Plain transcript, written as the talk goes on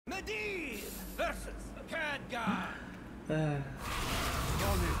Medivh versus Khadgar. Knowledge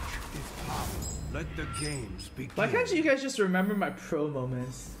is power. Let the games begin. Why can't you guys just remember my pro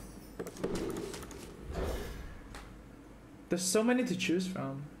moments? There's so many to choose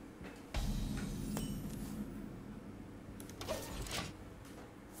from.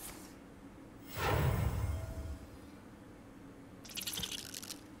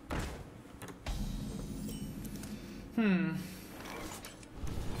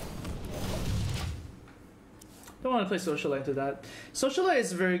 Don't want to play Socialite to that. Socialite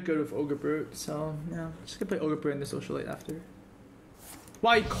is very good with Ogre Brute, so yeah, just gonna play Ogre Brute and the Socialite after.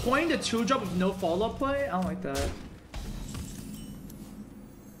 Wow, you coined a 2-drop with no follow-up play? I don't like that.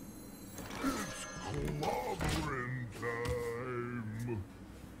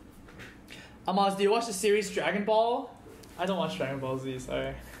 Amaz, do you watch the series Dragon Ball? I don't watch Dragon Ball Z,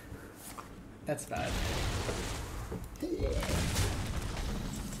 sorry. That's bad.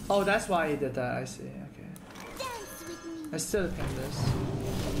 Oh, that's why he did that, I see, okay. I still pinned this.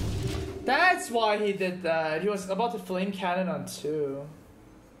 That's why he did that. He was about to flame cannon on 2.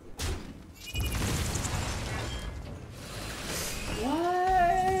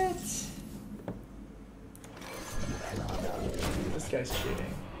 What? This guy's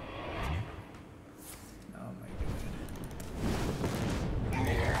cheating. Oh my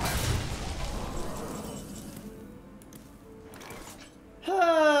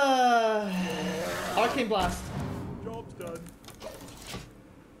god. Arcane Blast. Job's done.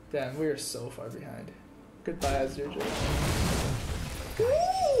 Damn, we are so far behind. Goodbye, as usual.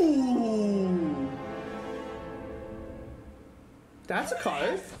 Ooh! That's a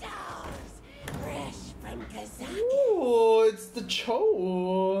card. Ooh, it's the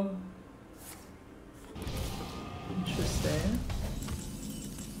Cho. Interesting.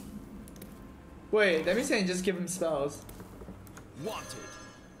 Wait, that means I can just give him spells. Wanted,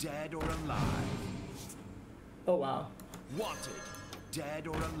 dead or alive. Oh wow. Wanted, dead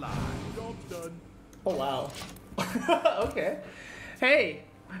or alive. Job's done. Oh wow. Okay. Hey,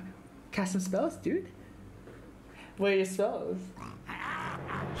 cast some spells, dude. What are your spells?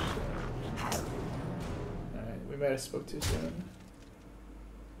 Alright, we might have spoke too soon.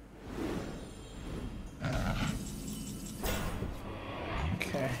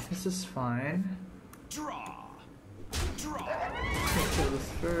 Okay, this is fine. Draw. Draw. Let's kill this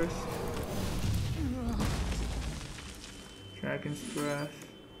first. Dragon's Breath.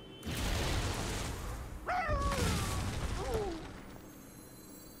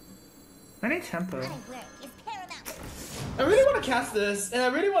 I need tempo. I really want to cast this, and I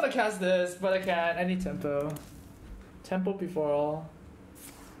really want to cast this, but I can't. I need tempo. Tempo before all.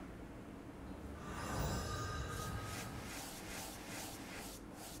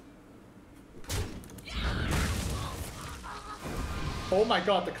 Oh my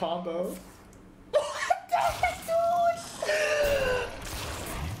god, the combo. What the heck, dude?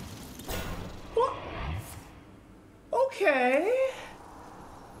 What? Okay.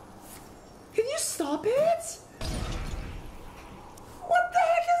 Can you stop it? What the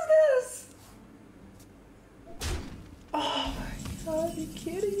heck is this? Oh my god, are you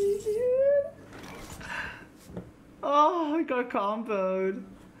kidding me, dude? Oh, I got comboed.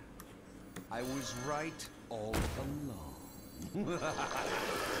 I was right all along. Dude,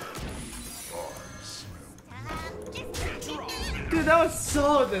 that was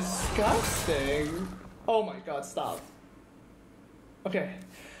so disgusting. Oh my god, stop. Okay.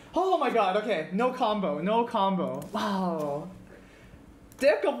 Oh my god, okay. No combo, no combo. Wow.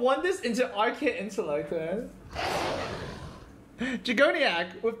 Deck of Wonders into Arcade Intellect, man.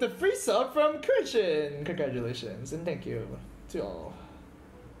 Dragoniac with the free sub from Christian. Congratulations and thank you to all.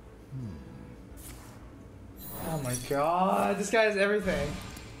 Oh my god, this guy has everything.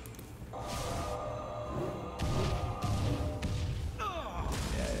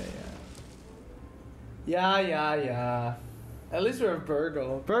 Yeah. At least we're a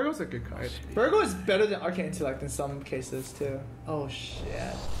Burgle. Burgle's a good card. Burgle is better than Arcane Intellect in some cases too. Oh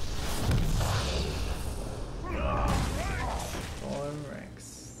shit. Form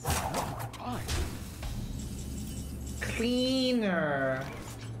ranks. Cleaner.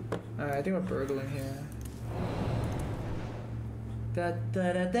 Alright, I think we're burgling here. Da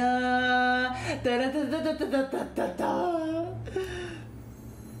da da da da da da da da da da da.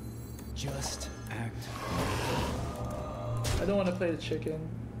 Just act. I don't want to play the chicken.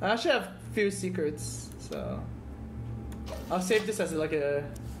 I actually have few secrets, so I'll save this as like a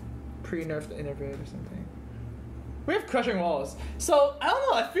pre-nerfed innervate or something. We have crushing walls, so I don't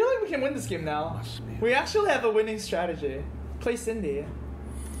know. I feel like we can win this game now. We actually have a winning strategy. Play Cindy.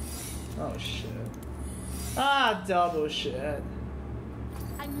 Oh shit. Ah, double shit.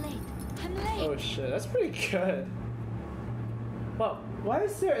 I'm I'm late. I'm late. Oh shit, that's pretty good. Well, why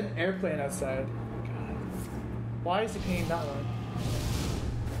is there an airplane outside? God. Why is he pinging that one?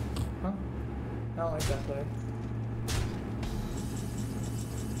 Huh? I don't like that play.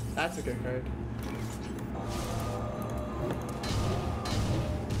 That's a good card.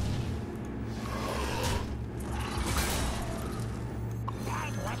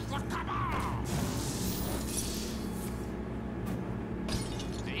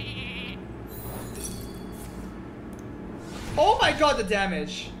 Oh my god, the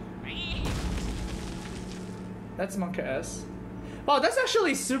damage! That's Monka S. Wow, that's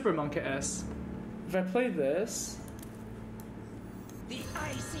actually super Monka S. If I play this... The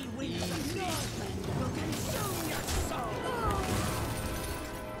icy winds of Northland will consume your soul.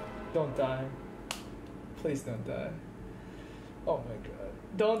 Don't die. Please don't die. Oh my god.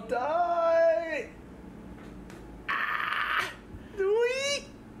 Don't die! Ah!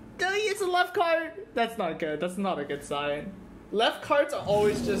 It's a left card! That's not good. That's not a good sign. Left cards are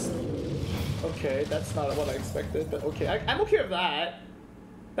always just... Okay, that's not what I expected, but okay. I'm okay with that.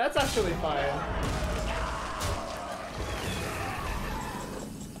 That's actually fine.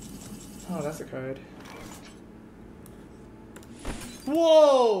 Oh, that's a card.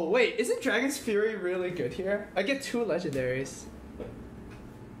 Whoa! Wait, isn't Dragon's Fury really good here? I get 2 legendaries.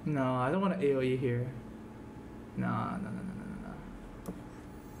 No, I don't want to AoE here. No.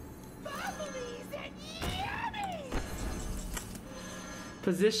 Bubblies and yummies.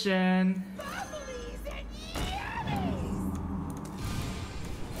 Position. Bubblies and yummies.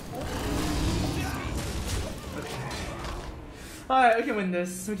 Alright, we can win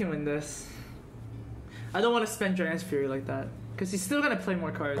this. We can win this. I don't want to spend Dragon's Fury like that. Because he's still gonna play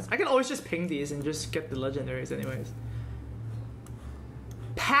more cards. I can always just ping these and just get the legendaries anyways.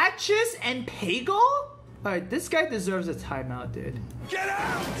 Patches and Pagel? Alright, this guy deserves a timeout, dude. Get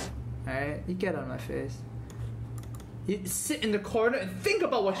out! Alright, you get out of my face. You sit in the corner and think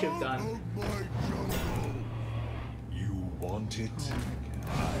about what you've done. You want it?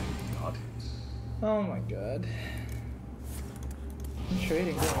 I got it. Oh my god. I'm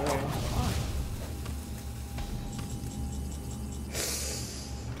trading, don't worry.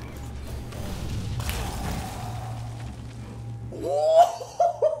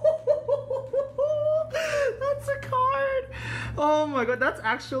 That's a card! Oh my god, that's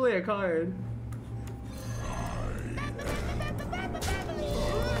actually a card.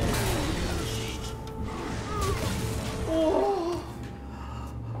 Oh.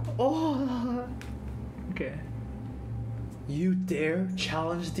 Oh. Okay. You dare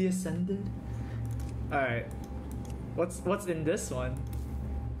challenge the Ascended? Alright. What's in this one?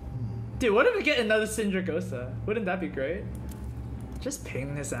 Dude, what if we get another Syndragosa? Wouldn't that be great? Just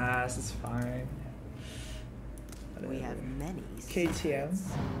ping his ass, it's fine. We have many KTM.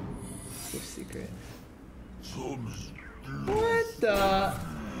 Gift secret. What the?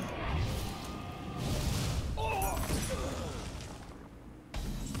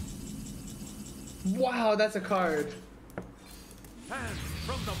 Wow, that's a card. And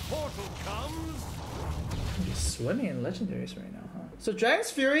from the portal comes... I'm just swimming in legendaries right now, huh? So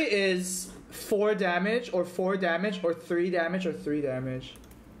Dragon's Fury is 4 damage, or 4 damage, or 3 damage, or 3 damage.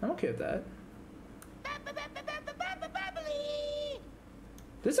 I'm okay with that.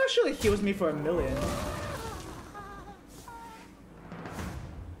 This actually heals me for 1,000,000.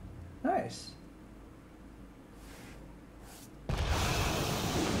 Nice.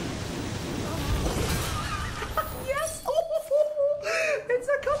 Yes! Oh, it's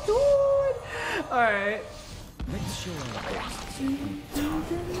a cartoon! Alright. Let's show our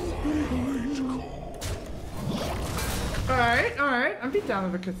Alright. I'm beat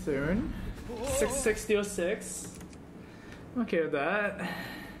down with a Cthulhu. 6/6 I'm okay with that.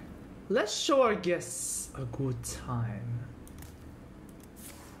 Let's show our guests a good time.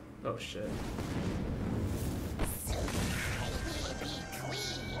 Oh shit.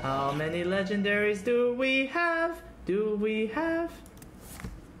 How many legendaries do we have?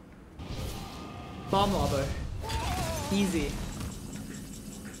 Bomb lava. Easy.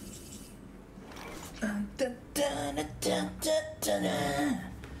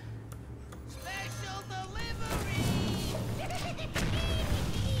 Special delivery.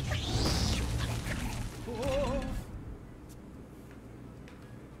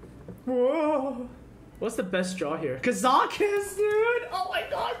 Whoa. What's the best draw here? Kazakus, dude! Oh my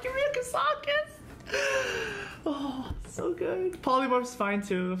god, give me a Kazakus! Oh, so good. Polymorph's fine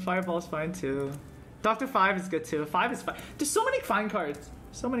too. Fireball's fine too. Dr. 5 is good too. 5 is fine. There's so many fine cards.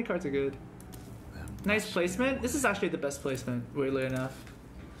 So many cards are good. Nice placement. This is actually the best placement, weirdly enough.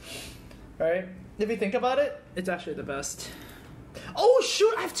 Right? If you think about it, it's actually the best. Oh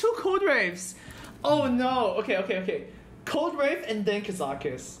shoot! I have 2 Cold Wraiths. Oh no. Okay. Cold Wraith and then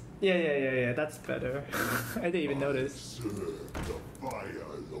Kazakis. Yeah. That's better. I didn't even notice. The Fire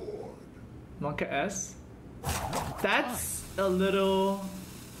Lord. Monka S. That's a little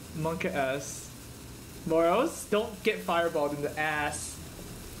Monka S. Moros, don't get fireballed in the ass.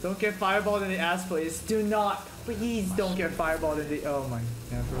 Don't get fireballed in the ass, please. Do not. Please don't get fireballed in the. Oh my.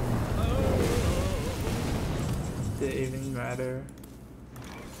 Never mind. Did it even matter?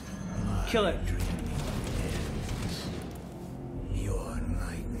 Kill it. Your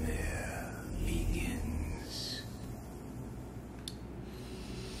nightmare begins.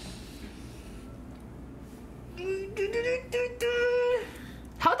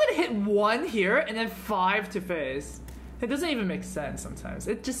 How did it hit 1 here and then 5 to face? It doesn't even make sense sometimes.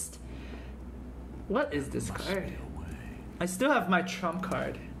 It just... What is this card? I still have my trump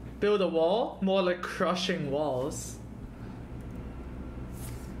card. Build a wall? More like crushing walls.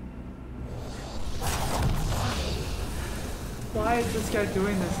 Why is this guy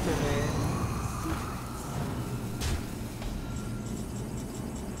doing this to me?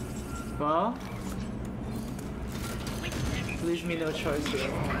 Well... leaves me no choice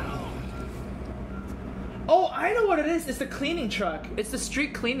here. Oh, I know what it is! It's the cleaning truck! It's the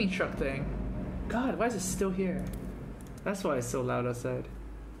street cleaning truck thing. God, why is it still here? That's why it's so loud outside.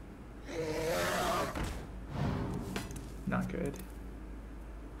 Not good.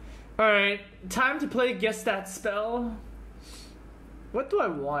 Alright, time to play Guess That Spell. What do I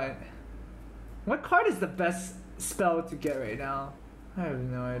want? What card is the best spell to get right now? I have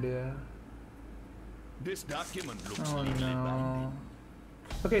no idea. This document looks Oh legally no. binding.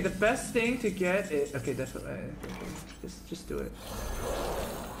 Okay, the best thing to get is... Okay, that's what I... Just do it.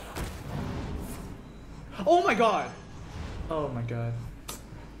 Oh my god! Oh my god.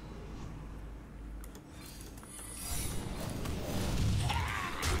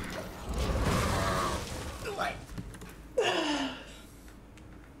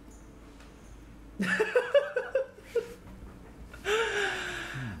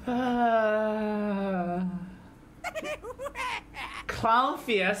 Clown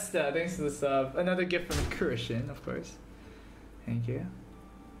Fiesta, thanks for the sub. Another gift from Kurishin, of course. Thank you.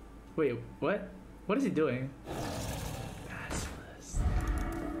 Wait, what? What is he doing?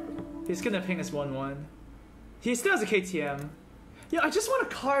 He's gonna ping us 1-1. He still has a KTM. Yeah, I just want a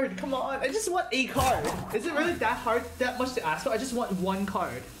card, come on. I just want a card. Is it really that hard, that much to ask for? I just want 1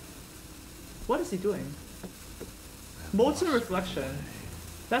 card. What is he doing? Molten Reflection.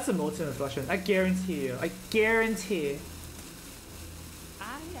 That's a Molten Reflection. I guarantee you. I guarantee.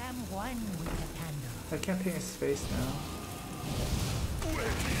 I am one with the candle. I can't ping his face now.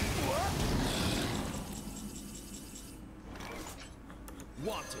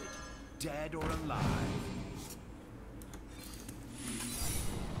 Wanted, dead or alive.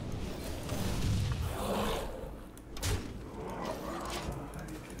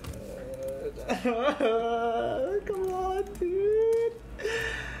 Come on, dude.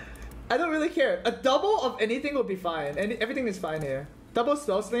 I don't really care. A double of anything will be fine. Everything is fine here. Double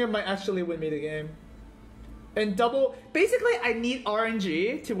Spellslinger might actually win me the game. And double... Basically, I need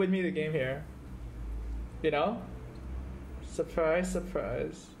RNG to win me the game here. You know? Surprise,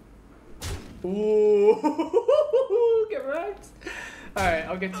 surprise. Ooh, get wrecked. Alright,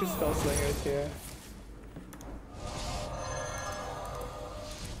 I'll get 2 Spellslingers here.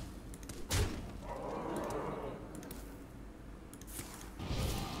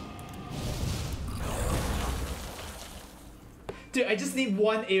 Dude, I just need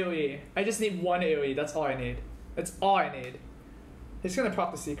 1 AoE. I just need 1 AoE. That's all I need. That's all I need. He's gonna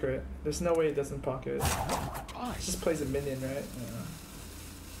proc the secret. There's no way he doesn't proc it. He just plays a minion, right? Yeah.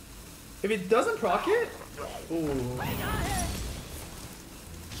 If he doesn't proc it, ooh.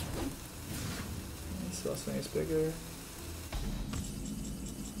 Spell swing is bigger.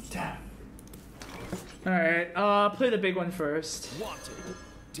 Damn. Alright, play the big one first. Wanted,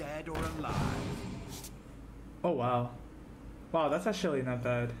 dead or alive. Oh wow. Wow, that's actually not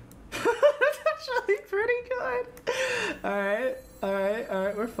bad. That's actually pretty good.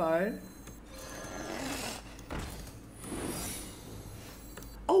 Alright, we're fine.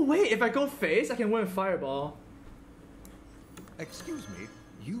 Oh wait, if I go face, I can win a fireball. Excuse me,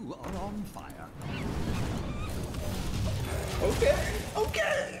 you are on fire. Okay.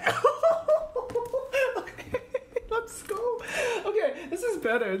 Okay, let's go. Okay, this is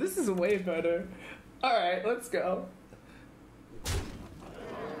better. This is way better. Alright, let's go.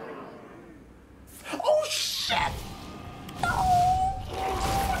 Oh shit! No!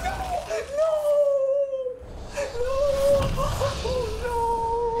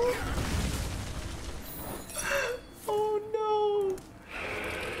 Oh no!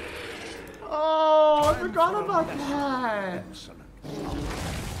 forgot about that. Excellent.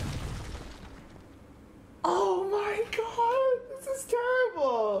 Oh my god, this is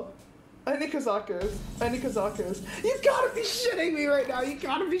terrible. I need Kazakas. I need Kazakas. You gotta be shitting me right now. You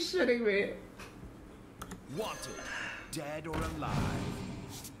gotta be shitting me. Wanted, dead or alive.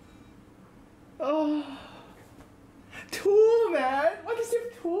 Oh. Tool, man. Why does you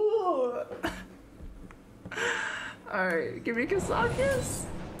have Tool? Alright, give me Kazakas.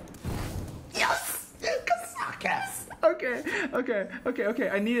 Yes! Kazakas! Okay.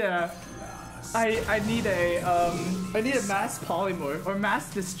 I need a mass polymorph or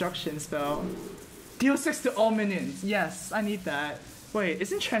mass destruction spell. Deal 6 to all minions. Yes, I need that. Wait,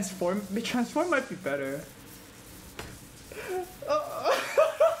 isn't transform? Transform might be better.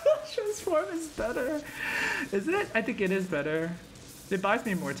 Transform is better. Is it? I think it is better. It buys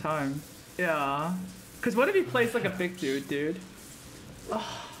me more time. Yeah. Cause what if he plays like a big dude?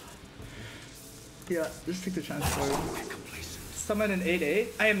 Oh. Yeah, just take the transform. Summon an 8/8.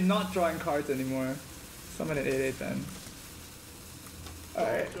 I am not drawing cards anymore. Summon an 8/8 then.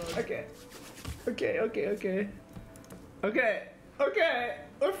 Alright. Okay.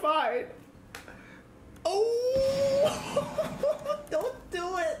 We're fine. Oh! Don't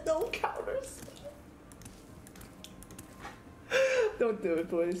do it. Don't counters. Don't do it,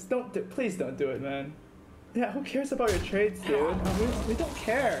 please. Please don't do it, man. Yeah, who cares about your trades, dude? We don't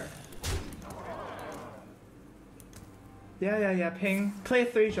care. Yeah. Ping. Play a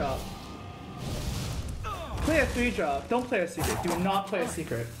 3-drop. Play a 3-drop. Don't play a secret. Do not play a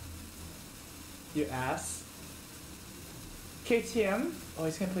secret. You ass. KTM? Oh,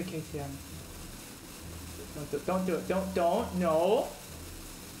 he's gonna play KTM. Don't do it. Don't. No.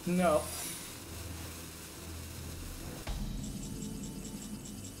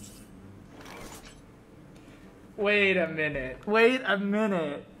 Wait a minute. Wait.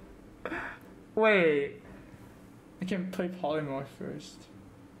 I can play polymorph first.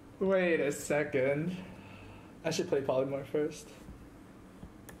 Wait a second. I should play polymorph first.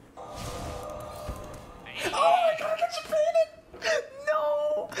 Oh my god, I you played it!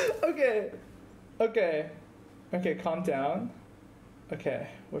 No! Okay, calm down. Okay,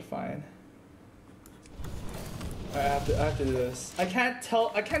 we're fine. I have to do this. I can't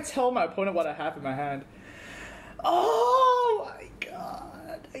tell my opponent what I have in my hand. Oh my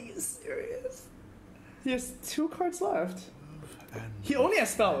god, are you serious? He has 2 cards left. He only has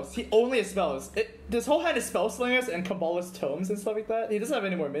spells. This whole hand is spell slingers and Kabbalist tomes and stuff like that. He doesn't have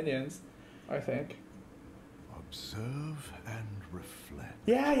any more minions, I think. Observe and reflect.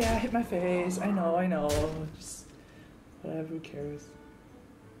 Yeah, hit my face. I know. Just whatever, who cares?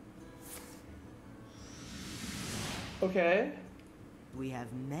 Okay. We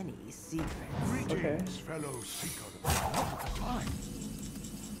have many secrets. Greetings, fellow seeker. Not the time.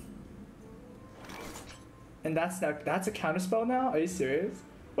 And that's a counterspell now? Are you serious?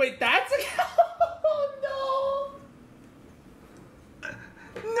 Wait, that's a oh no!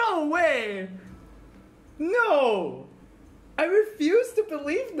 No way! No! I refuse to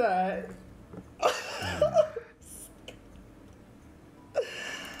believe that.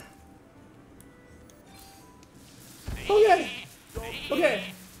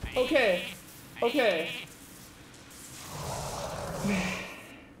 Okay.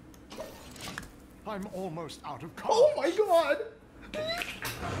 I'm almost out of cards. Oh my god!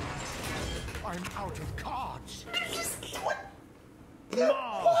 I'm out of cards. What? No.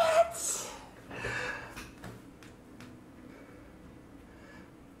 What?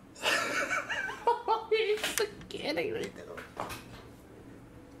 You're so kidding right now.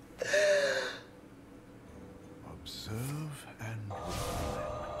 Observe and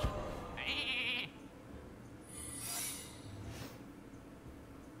reflect.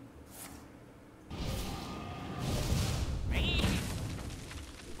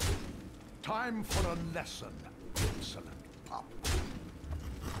 Time for a lesson. Excellent pup.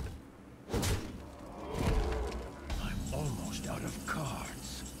 I'm almost out of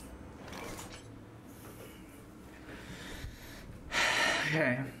cards.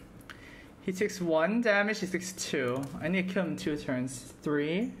 Okay. He takes 1 damage, he takes 2. I need to kill him 2 turns.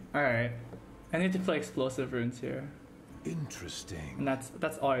 3? Alright. I need to play explosive runes here. Interesting. And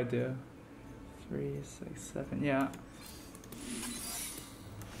that's all I do. 3, 6, 7, yeah.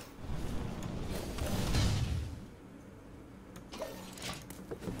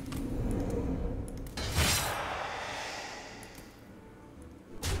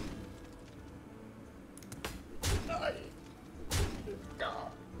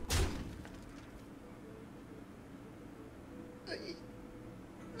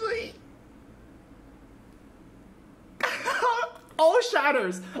 Oh all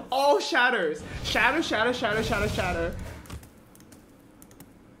shatters. All shatters. Shatter, shatter, shatter, shatter, shatter.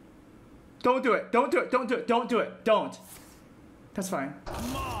 Don't do it. Don't do it. Don't do it. Don't do it. Don't. That's fine.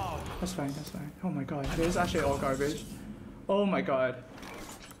 That's fine. That's fine. Oh my god. This is actually all garbage. Oh my god.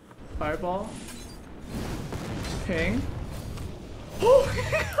 Fireball. Ping. Oh!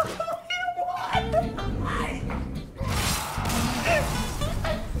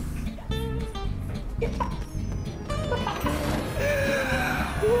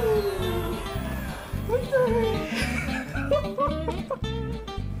 What the heck?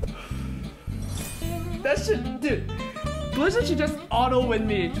 That should, dude. Blizzard should just auto win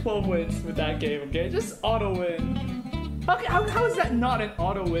me 12 wins with that game, okay? Just auto win. How is that not an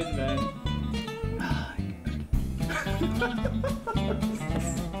auto win, man?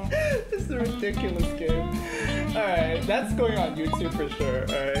 This is a ridiculous game. Alright, that's going on YouTube for sure.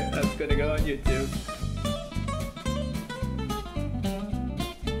 Alright, that's gonna go on YouTube.